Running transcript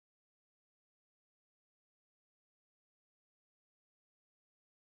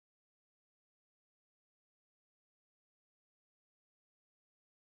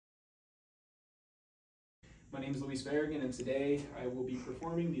My name is Luis Berrigan, and today I will be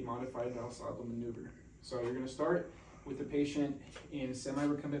performing the Modified Valsalva Maneuver. So you're going to start with the patient in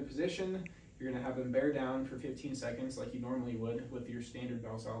semi-recumbent position. You're going to have them bear down for 15 seconds like you normally would with your standard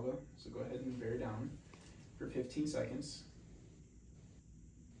Valsalva. So go ahead and bear down for 15 seconds.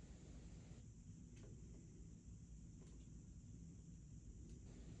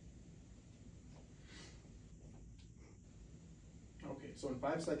 Okay, so in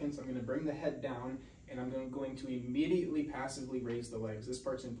 5 seconds, I'm going to bring the head down and I'm going to immediately passively raise the legs. This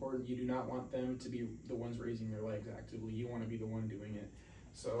part's important. You do not want them to be the ones raising their legs actively. You want to be the one doing it.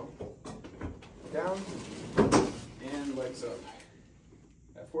 So down and legs up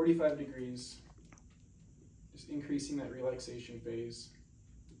at 45 degrees, just increasing that relaxation phase.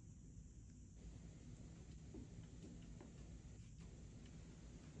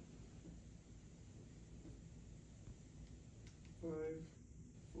 Five,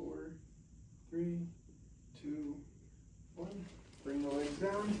 4, 3, 2, 1. Bring the legs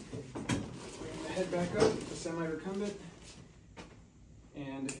down. Bring the head back up to semi-recumbent.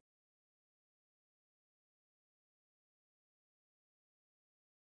 And